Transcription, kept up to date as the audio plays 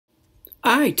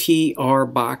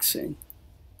ITRBoxing.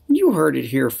 You heard it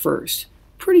here first.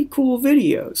 Pretty cool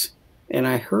videos. And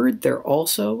I heard they're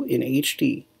also in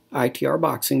HD.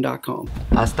 ITRBoxing.com.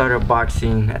 I started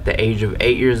boxing at the age of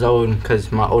 8 years old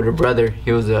because my older brother,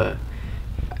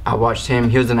 I watched him,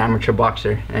 he was an amateur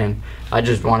boxer, and I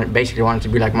just basically wanted to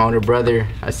be like my older brother.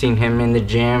 I seen him in the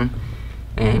gym,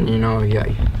 and you know,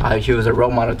 he was a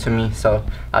role model to me, so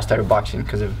I started boxing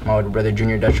because of my older brother,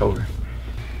 Junior Dutchover.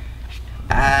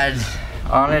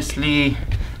 Honestly,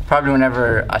 probably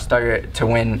whenever I started to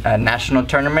win national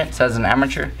tournaments as an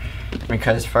amateur,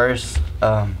 because first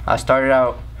I started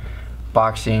out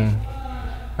boxing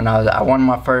and I won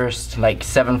my first like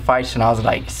 7 fights, and I was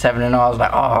like 7-0. I was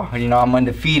like, oh, you know, I'm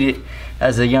undefeated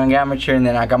as a young amateur, and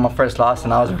then I got my first loss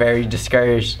and I was very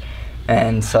discouraged,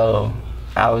 and so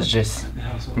I was just,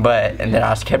 and then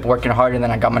I just kept working hard, and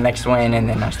then I got my next win, and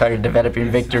then I started developing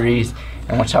victories,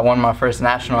 and once I won my first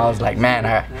national, I was like,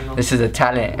 man, this is a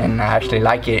talent, and I actually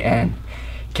like it, and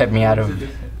kept me out of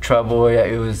trouble.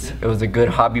 It was a good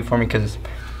hobby for me because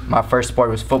my first sport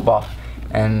was football,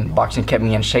 and boxing kept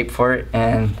me in shape for it,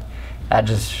 and I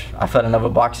fell in love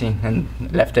with boxing and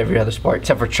left every other sport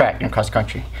except for track and cross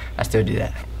country. I still do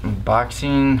that.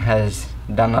 Boxing has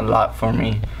done a lot for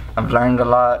me. I've learned a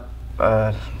lot.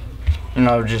 You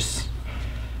know,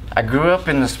 I grew up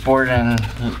in the sport, and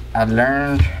I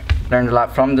learned a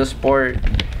lot from the sport,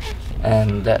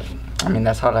 and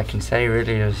that's all I can say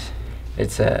really. It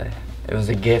was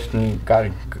a gift, and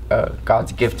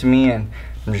God's gift to me, and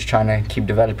I'm just trying to keep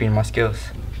developing my skills.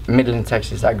 Midland,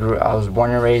 Texas. I was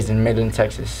born and raised in Midland,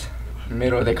 Texas.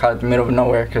 They call it the middle of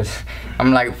nowhere because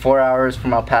I'm like 4 hours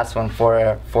from El Paso and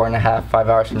 4.5, 5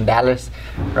 hours from Dallas,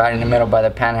 right in the middle by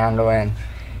the Panhandle, and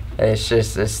it's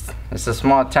a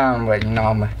small town, but you know,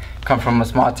 I come from a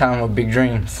small town with big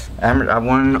dreams. I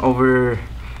won over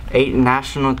 8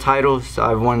 national titles.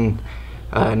 I've won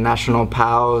national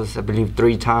PALs, I believe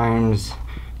 3 times.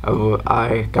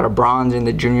 I got a bronze in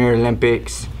the Junior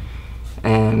Olympics,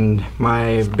 and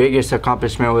my biggest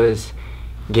accomplishment was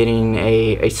getting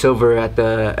a silver at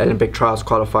the Olympic trials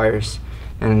qualifiers,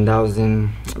 and that was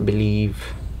in, I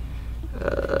believe,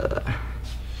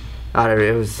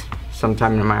 it was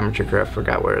sometime in my amateur career. I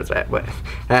forgot where it was at, but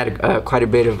I had quite a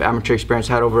bit of amateur experience.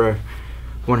 I had over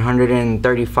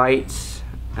 130 fights,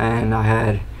 and I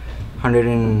had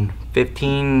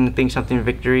 115, I think, something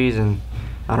victories, and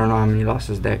I don't know how many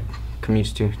losses that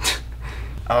commutes to.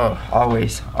 Oh,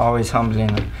 always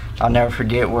humbling. I'll never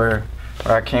forget where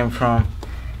I came from,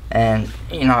 and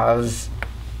you know,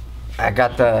 I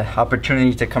got the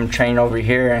opportunity to come train over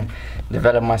here and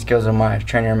develop my skills with my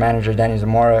trainer and manager, Danny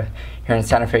Zamora, here in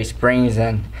Sante Fe Springs,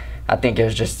 and I think it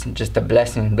was just a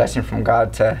blessing from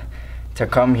God to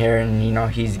come here, and you know,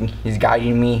 he's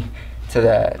guiding me to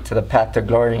the path to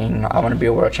glory. And, you know, I want to be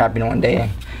a world champion one day,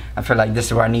 and I feel like this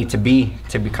is where I need to be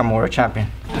to become a world champion.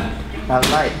 That's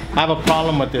right. I have a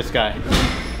problem with this guy.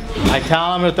 I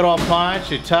tell him to throw a punch,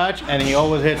 to touch, and he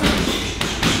always hits me.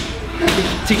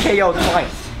 TKO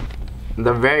twice.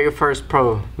 The very first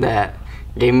pro that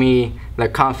gave me the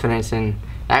confidence, and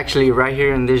actually right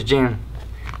here in this gym,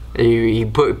 he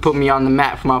put me on the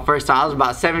mat for my first time. I was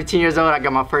about 17 years old. I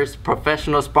got my first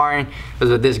professional sparring. It was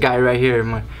with this guy right here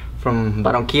from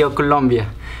Barranquilla, Colombia,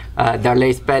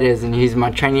 Darley Perez, and he's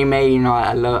my training mate. You know,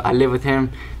 I live with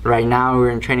him right now.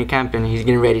 We're in training camp, and he's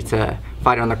getting ready to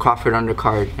fight on the Crawford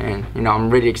undercard, and you know, I'm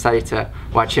really excited to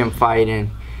watch him fight. And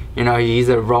you know, he's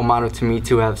a role model to me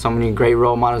too. I have so many great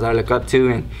role models I look up to,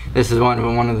 and this is one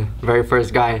of the very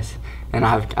first guys, and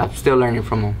I'm still learning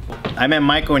from him. I met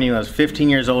Michael when he was 15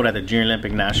 years old at the Junior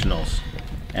Olympic Nationals,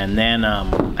 and then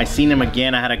I seen him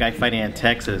again. I had a guy fighting in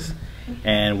Texas,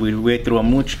 and we went through a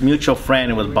mutual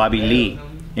friend. It was Bobby Lee.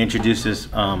 Introduced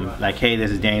us like, hey,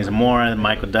 this is Danny Zamora,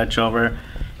 Michael Dutchover,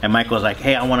 and Michael was like,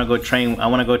 hey, I want to go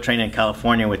train in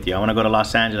California with you. I want to go to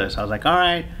Los Angeles. I was like, all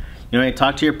right. You know,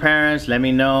 talk to your parents, let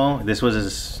me know. This was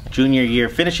his junior year,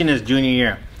 finishing his junior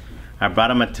year. I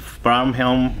brought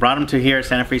him to here at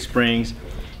Sante Fe Springs,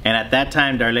 and at that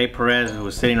time, Darley Perez, who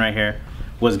was sitting right here,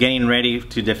 was getting ready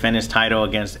to defend his title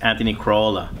against Anthony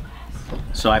Corolla.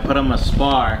 So I put him a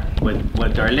spar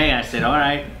with Darley. I said, all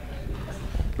right,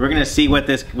 we're gonna see what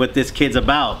this kid's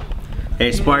about.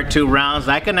 They sparred 2 rounds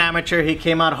like an amateur. He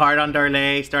came out hard on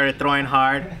Darley, started throwing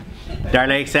hard.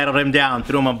 Darley settled him down,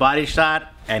 threw him a body shot,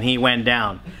 and he went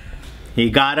down. He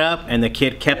got up, and the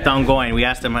kid kept on going. We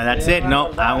asked him, that's it?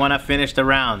 No, I want to finish the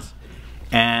rounds.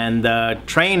 And the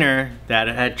trainer that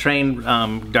had trained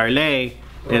Darley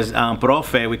is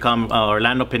Profe, we call him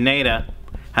Orlando Pineda,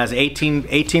 has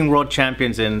 18 world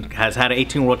champions and has had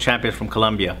 18 world champions from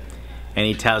Colombia. And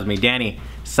he tells me, Danny,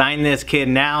 sign this kid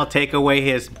now, take away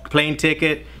his plane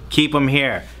ticket, keep him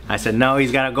here. I said, no,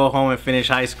 he's got to go home and finish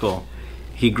high school.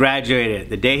 He graduated.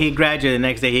 The day he graduated, the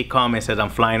next day he called me and says, I'm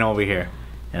flying over here.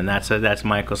 And that's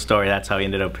Michael's story. That's how he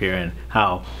ended up here and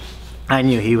how I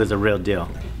knew he was a real deal.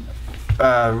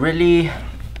 Really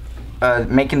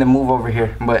making the move over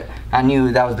here, but I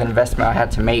knew that was the investment I had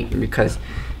to make because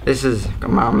this is,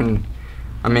 I'm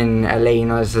in LA, you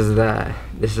know, this is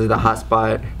the hot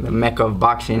spot, the mecca of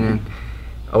boxing, and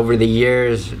over the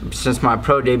years, since my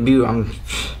pro debut,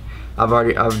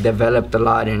 I've developed a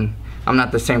lot, and I'm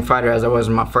not the same fighter as I was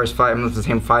in my first fight. I'm not the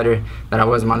same fighter that I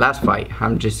was in my last fight.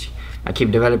 I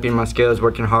keep developing my skills,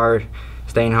 working hard,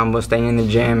 staying humble, staying in the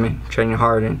gym, and training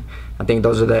hard, and I think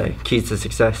those are the keys to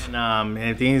success. And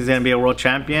I think he's gonna be a world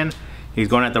champion. He's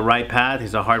going at the right path.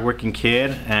 He's a hardworking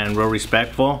kid and real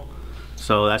respectful.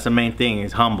 So that's the main thing,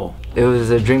 he's humble. It was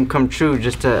a dream come true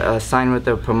just to sign with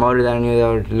a promoter that I knew that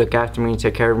would look after me,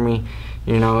 take care of me,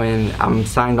 you know, and I'm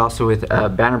signed also with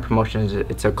Banner Promotions.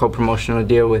 It's a co-promotional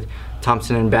deal with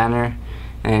Thompson and Banner,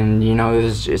 and you know, it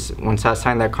was just, once I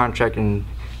signed that contract, and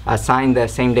I signed the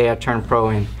same day I turned pro,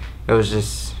 and it was a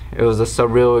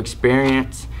surreal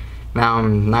experience. Now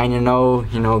I'm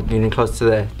 9-0, you know, getting close to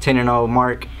the 10-0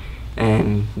 mark,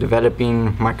 and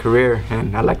developing my career,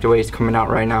 and I like the way it's coming out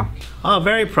right now. Oh,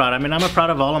 very proud. I mean, I'm proud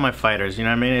of all of my fighters, you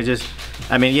know what I mean? It's just,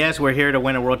 I mean, yes, we're here to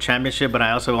win a world championship, but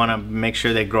I also want to make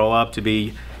sure they grow up to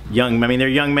be young. I mean, they're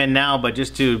young men now, but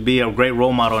just to be a great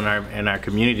role model in our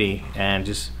community, and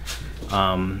just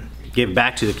give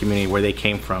back to the community where they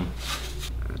came from.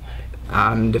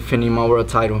 I'm defending my world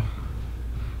title.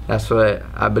 That's what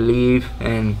I believe,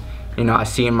 and you know, I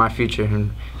see in my future,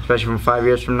 and especially from 5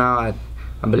 years from now,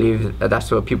 I believe that's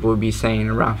what people would be saying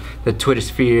around the Twitter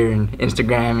sphere and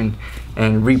Instagram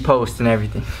and repost and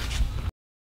everything.